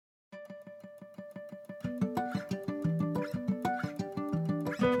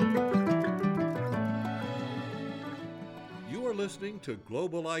You are listening to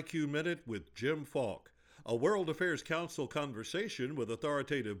Global IQ Minute with Jim Falk, a World Affairs Council conversation with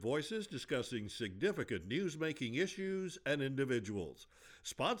authoritative voices discussing significant news-making issues and individuals.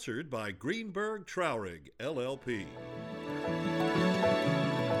 Sponsored by Greenberg Traurig, LLP.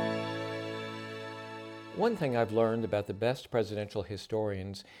 One thing I've learned about the best presidential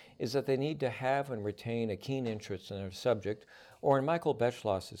historians is that they need to have and retain a keen interest in their subject, or in Michael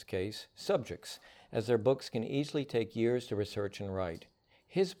Beschloss's case, subjects, as their books can easily take years to research and write.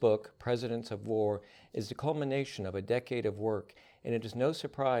 His book, Presidents of War, is the culmination of a decade of work, and it is no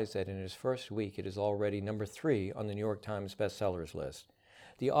surprise that in his first week it is already number 3 on the New York Times bestsellers list.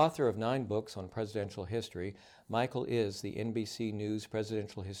 The author of 9 books on presidential history, Michael is the NBC News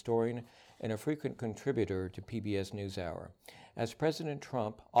presidential historian and a frequent contributor to PBS NewsHour. As President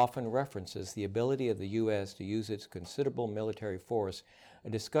Trump often references the ability of the U.S. to use its considerable military force, a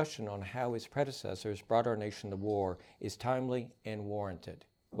discussion on how his predecessors brought our nation to war is timely and warranted.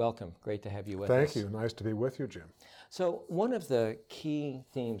 Welcome. Great to have you with us. Thank you. Nice to be with you, Jim. So one of the key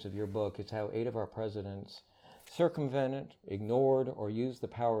themes of your book is how 8 of our presidents circumvented, ignored, or used the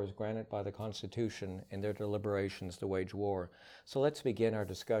powers granted by the Constitution in their deliberations to wage war. So let's begin our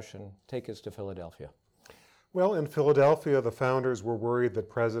discussion. Take us to Philadelphia. Well, in Philadelphia, the founders were worried that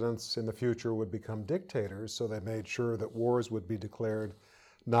presidents in the future would become dictators, so they made sure that wars would be declared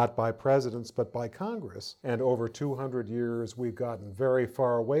not by presidents, but by Congress. And over 200 years, we've gotten very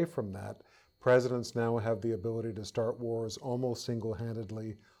far away from that. Presidents now have the ability to start wars almost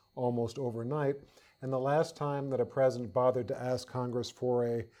single-handedly, almost overnight. And the last time that a president bothered to ask Congress for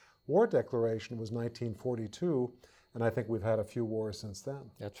a war declaration was 1942, and I think we've had a few wars since then.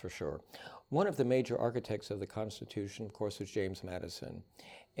 That's for sure. One of the major architects of the Constitution, of course, was James Madison.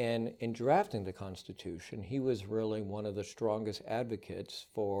 And in drafting the Constitution, he was really one of the strongest advocates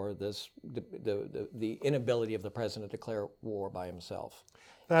for this, the inability of the president to declare war by himself.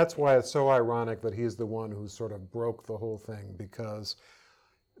 That's why it's so ironic that he's the one who sort of broke the whole thing, because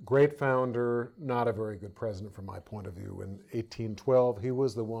great founder, not a very good president from my point of view. In 1812, he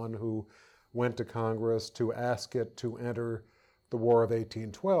was the one who went to Congress to ask it to enter the War of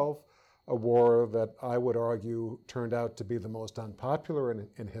 1812, a war that I would argue turned out to be the most unpopular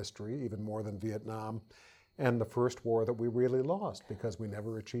in history, even more than Vietnam, and the first war that we really lost because we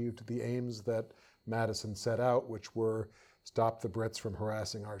never achieved the aims that Madison set out, which were stop the Brits from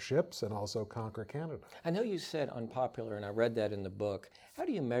harassing our ships and also conquer Canada. I know you said unpopular, and I read that in the book. How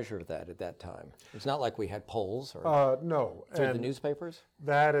do you measure that at that time? It's not like we had polls or no. through the newspapers?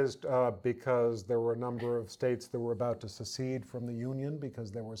 That is because there were a number of states that were about to secede from the Union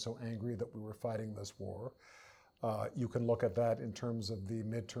because they were so angry that we were fighting this war. You can look at that in terms of the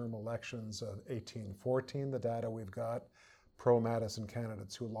midterm elections of 1814, the data we've got, pro-Madison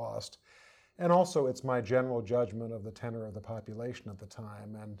candidates who lost. And also, it's my general judgment of the tenor of the population at the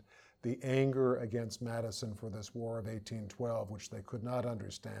time and the anger against Madison for this War of 1812, which they could not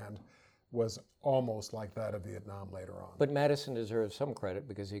understand, was almost like that of Vietnam later on. But Madison deserves some credit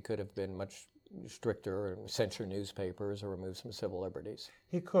because he could have been much stricter and censor newspapers or remove some civil liberties.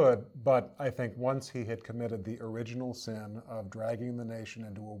 He could, but I think once he had committed the original sin of dragging the nation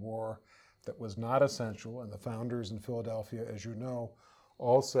into a war that was not essential, and the founders in Philadelphia, as you know,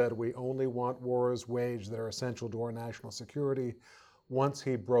 all said we only want wars waged that are essential to our national security. Once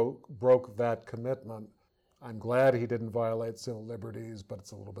he broke that commitment, I'm glad he didn't violate civil liberties, but it's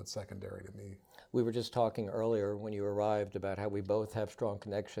a little bit secondary to me. We were just talking earlier when you arrived about how we both have strong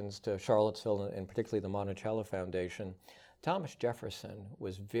connections to Charlottesville and particularly the Monticello Foundation. Thomas Jefferson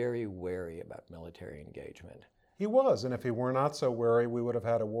was very wary about military engagement. He was, and if he were not so wary, we would have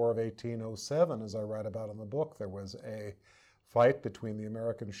had a War of 1807, as I write about in the book. There was a fight between the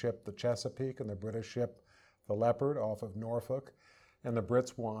American ship, the Chesapeake, and the British ship, the Leopard, off of Norfolk, and the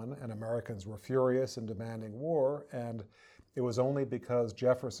Brits won, and Americans were furious and demanding war, and it was only because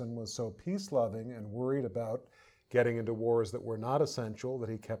Jefferson was so peace-loving and worried about getting into wars that were not essential that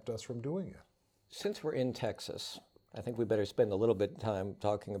he kept us from doing it. Since we're in Texas, I think we better spend a little bit of time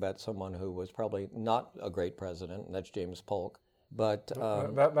talking about someone who was probably not a great president, and that's James Polk. But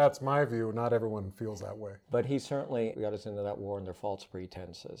that's my view. Not everyone feels that way. But he certainly got us into that war under false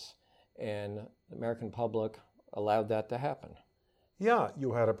pretenses. And the American public allowed that to happen. Yeah,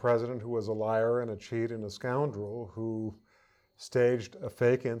 you had a president who was a liar and a cheat and a scoundrel who staged a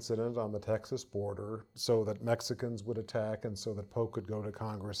fake incident on the Texas border so that Mexicans would attack and so that Polk could go to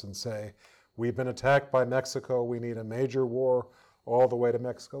Congress and say, we've been attacked by Mexico, we need a major war all the way to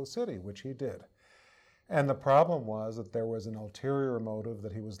Mexico City, which he did. And the problem was that there was an ulterior motive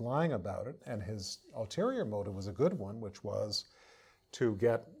that he was lying about it, and his ulterior motive was a good one, which was to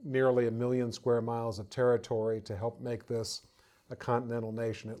get nearly 1 million square miles of territory to help make this a continental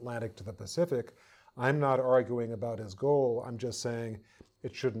nation, Atlantic to the Pacific. I'm not arguing about his goal. I'm just saying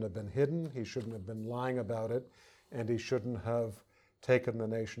it shouldn't have been hidden. He shouldn't have been lying about it. And he shouldn't have taken the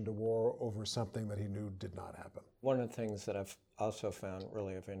nation to war over something that he knew did not happen. One of the things that I've also found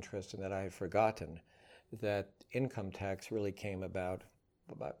really of interest and that I had forgotten, that income tax really came about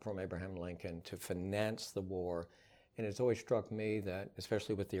from Abraham Lincoln to finance the war. And it's always struck me that,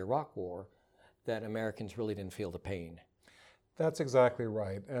 especially with the Iraq War, that Americans really didn't feel the pain. That's exactly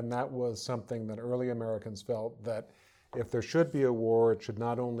right. And that was something that early Americans felt, that if there should be a war, it should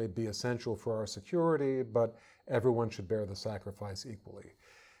not only be essential for our security, but everyone should bear the sacrifice equally.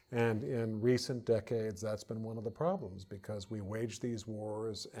 And in recent decades, that's been one of the problems, because we wage these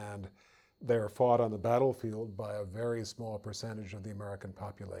wars and they're fought on the battlefield by a very small percentage of the American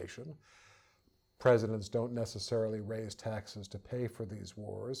population. Presidents don't necessarily raise taxes to pay for these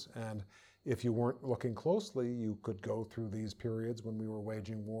wars, and if you weren't looking closely, you could go through these periods when we were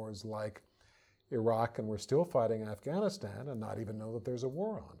waging wars like Iraq and we're still fighting Afghanistan and not even know that there's a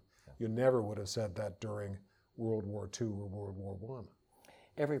war on. You never would have said that during World War II or World War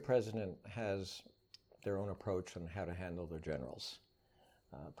I. Every president has their own approach on how to handle their generals.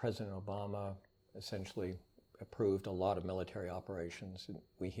 President Obama essentially approved a lot of military operations.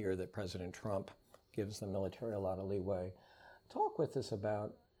 We hear that President Trump gives the military a lot of leeway. Talk with us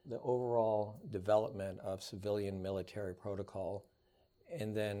about the overall development of civilian military protocol.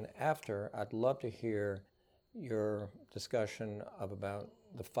 And then after, I'd love to hear your discussion about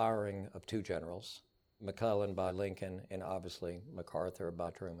the firing of two generals, McClellan by Lincoln and obviously MacArthur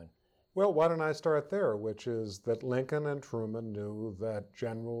by Truman. Well, why don't I start there, which is that Lincoln and Truman knew that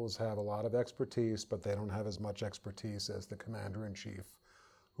generals have a lot of expertise, but they don't have as much expertise as the commander-in-chief,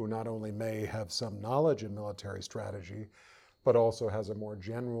 who not only may have some knowledge in military strategy, but also has a more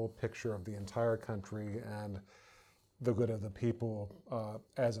general picture of the entire country and the good of the people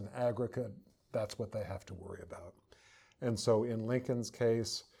as an aggregate. That's what they have to worry about. And so in Lincoln's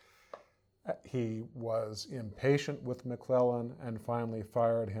case, he was impatient with McClellan and finally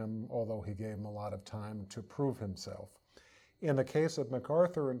fired him, although he gave him a lot of time to prove himself. In the case of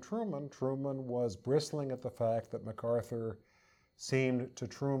MacArthur and Truman, Truman was bristling at the fact that MacArthur seemed to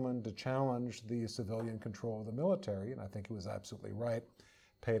Truman to challenge the civilian control of the military, and I think he was absolutely right.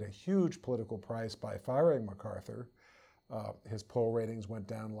 Paid a huge political price by firing MacArthur. His poll ratings went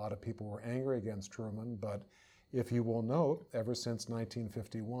down. A lot of people were angry against Truman, but if you will note, ever since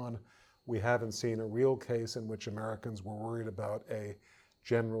 1951, we haven't seen a real case in which Americans were worried about a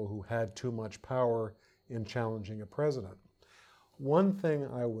general who had too much power in challenging a president. One thing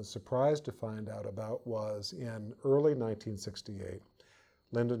I was surprised to find out about was in early 1968,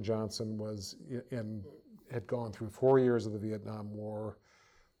 Lyndon Johnson had gone through 4 years of the Vietnam War.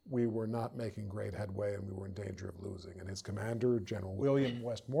 We were not making great headway and we were in danger of losing. And his commander, General William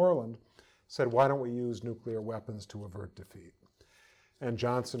Westmoreland, said, why don't we use nuclear weapons to avert defeat? And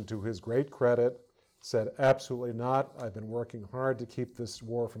Johnson, to his great credit, said, absolutely not. I've been working hard to keep this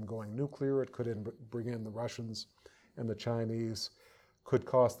war from going nuclear. It could bring in the Russians and the Chinese, could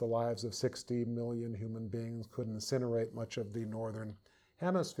cost the lives of 60 million human beings, could incinerate much of the northern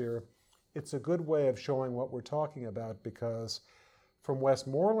hemisphere. It's a good way of showing what we're talking about, because from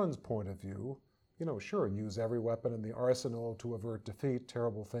Westmoreland's point of view, sure, use every weapon in the arsenal to avert defeat,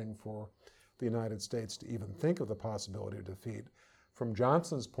 terrible thing for the United States to even think of the possibility of defeat. From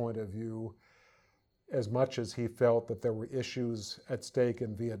Johnson's point of view, as much as he felt that there were issues at stake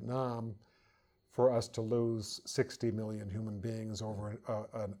in Vietnam, for us to lose 60 million human beings over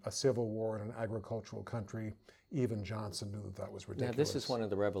a civil war in an agricultural country, even Johnson knew that was ridiculous. Now, this is one of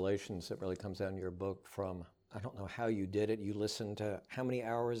the revelations that really comes out in your book from, I don't know how you did it. You listened to how many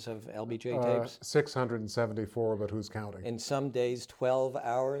hours of LBJ tapes? 674, but who's counting? And some days, 12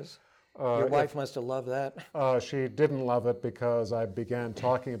 hours? Your wife must have loved that. She didn't love it because I began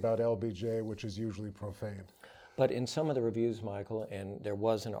talking about LBJ, which is usually profane. But in some of the reviews, Michael, and there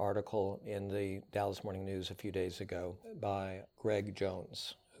was an article in the Dallas Morning News a few days ago by Greg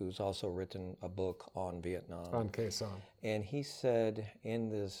Jones, who's also written a book on Vietnam. On Khe Sanh. And he said in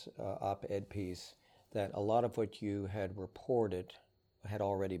this op-ed piece that a lot of what you had reported had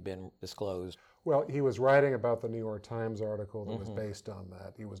already been disclosed. Well, he was writing about the New York Times article that was based on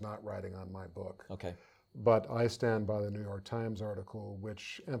that. He was not writing on my book. Okay. But I stand by the New York Times article,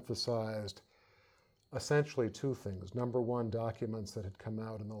 which emphasized essentially two things. Number one, documents that had come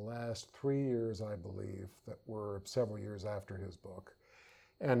out in the last 3 years, I believe, that were several years after his book.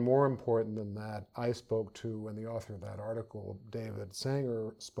 And more important than that, I spoke to, and the author of that article, David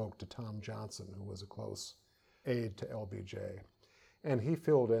Sanger, spoke to Tom Johnson, who was a close aide to LBJ. And he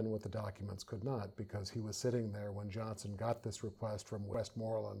filled in what the documents could not, because he was sitting there when Johnson got this request from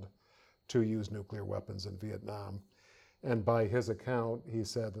Westmoreland to use nuclear weapons in Vietnam. And by his account, he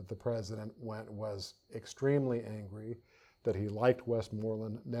said that the president was extremely angry, that he liked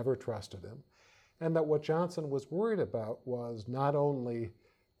Westmoreland, never trusted him, and that what Johnson was worried about was not only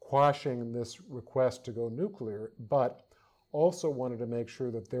quashing this request to go nuclear, but also wanted to make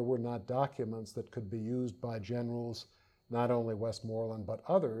sure that there were not documents that could be used by generals, not only Westmoreland, but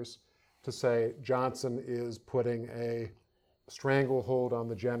others, to say Johnson is putting a stranglehold on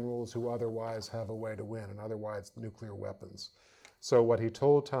the generals who otherwise have a way to win, and otherwise nuclear weapons. So what he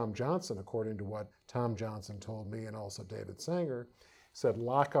told Tom Johnson, according to what Tom Johnson told me and also David Sanger, said,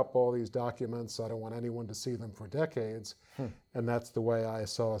 lock up all these documents. I don't want anyone to see them for decades. And that's the way I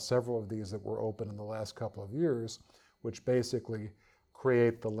saw several of these that were open in the last couple of years, which basically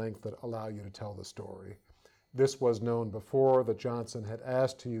create the link that allow you to tell the story. This was known before, that Johnson had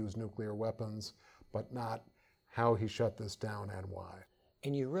asked to use nuclear weapons, but not how he shut this down and why.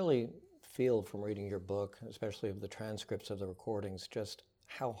 And you really feel from reading your book, especially of the transcripts of the recordings, just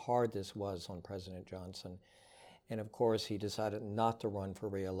how hard this was on President Johnson. And of course, he decided not to run for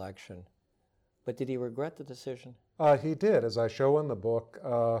re-election. But did he regret the decision? He did. As I show in the book,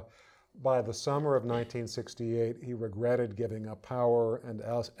 by the summer of 1968, he regretted giving up power and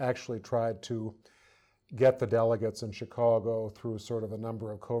actually tried to get the delegates in Chicago through sort of a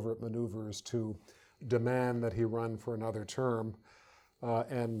number of covert maneuvers to demand that he run for another term.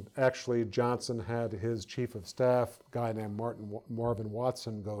 And actually, Johnson had his chief of staff, a guy named Marvin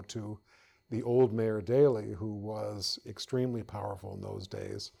Watson, go to the old Mayor Daley, who was extremely powerful in those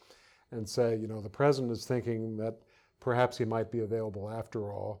days, and say, you know, the president is thinking that perhaps he might be available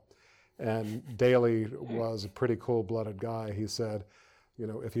after all. And Daley was a pretty cold-blooded guy. He said, you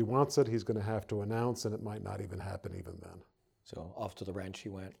know, if he wants it, he's going to have to announce, and it might not even happen even then. So off to the ranch he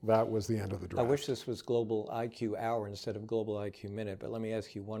went. That was the end of the draft. I wish this was Global IQ Hour instead of Global IQ Minute, but let me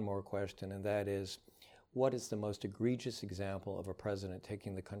ask you one more question, and that is, what is the most egregious example of a president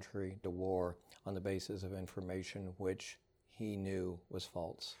taking the country to war on the basis of information which he knew was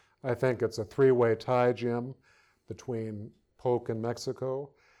false? I think it's a three-way tie, Jim, between Polk and Mexico,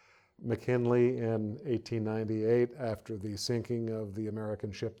 McKinley in 1898 after the sinking of the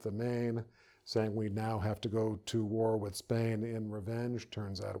American ship the Maine, saying we now have to go to war with Spain in revenge.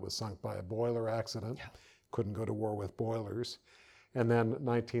 Turns out it was sunk by a boiler accident. Yeah. Couldn't go to war with boilers. And then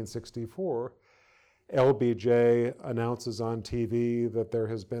 1964, LBJ announces on TV that there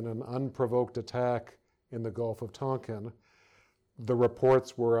has been an unprovoked attack in the Gulf of Tonkin. The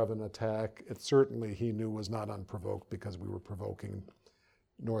reports were of an attack. It certainly he knew was not unprovoked because we were provoking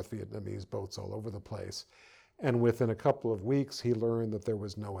North Vietnamese boats all over the place. And within a couple of weeks, he learned that there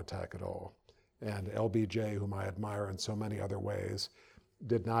was no attack at all. And LBJ, whom I admire in so many other ways,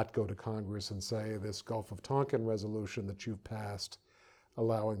 did not go to Congress and say, this Gulf of Tonkin resolution that you've passed,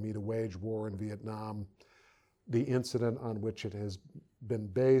 allowing me to wage war in Vietnam, the incident on which it has been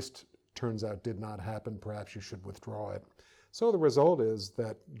based turns out did not happen. Perhaps you should withdraw it. So the result is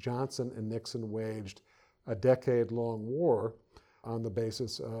that Johnson and Nixon waged a decade-long war on the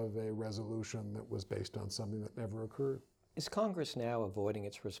basis of a resolution that was based on something that never occurred. Is Congress now avoiding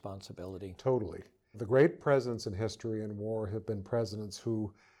its responsibility? Totally. The great presidents in history and war have been presidents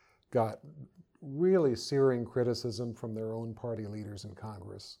who got really searing criticism from their own party leaders in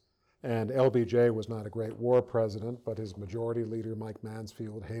Congress. And LBJ was not a great war president, but his majority leader, Mike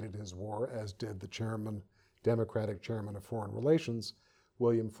Mansfield, hated his war, as did the Democratic chairman of Foreign Relations,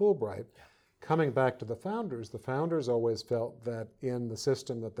 William Fulbright. Coming back to the founders always felt that in the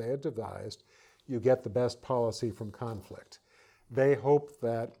system that they had devised, you get the best policy from conflict. They hoped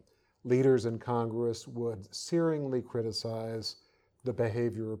that leaders in Congress would searingly criticize the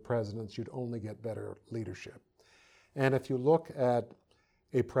behavior of presidents. You'd only get better leadership. And if you look at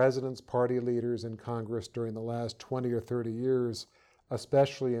a president's party leaders in Congress during the last 20 or 30 years,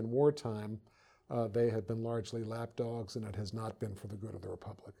 especially in wartime, they have been largely lapdogs, and it has not been for the good of the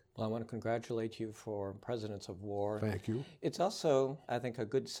republic. Well, I want to congratulate you for Presidents of War. Thank you. It's also, I think, a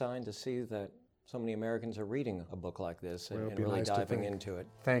good sign to see that so many Americans are reading a book like this and really nice diving into it.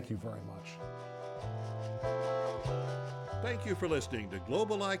 Thank you very much. Thank you for listening to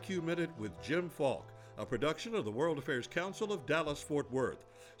Global IQ Minute with Jim Falk, a production of the World Affairs Council of Dallas-Fort Worth.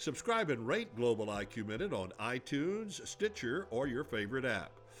 Subscribe and rate Global IQ Minute on iTunes, Stitcher, or your favorite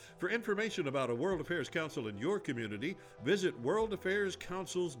app. For information about a World Affairs Council in your community, visit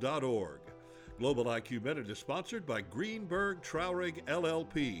worldaffairscouncils.org. Global IQ Minute is sponsored by Greenberg Traurig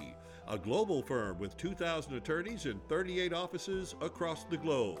LLP, a global firm with 2,000 attorneys in 38 offices across the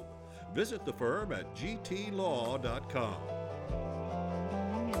globe. Visit the firm at gtlaw.com.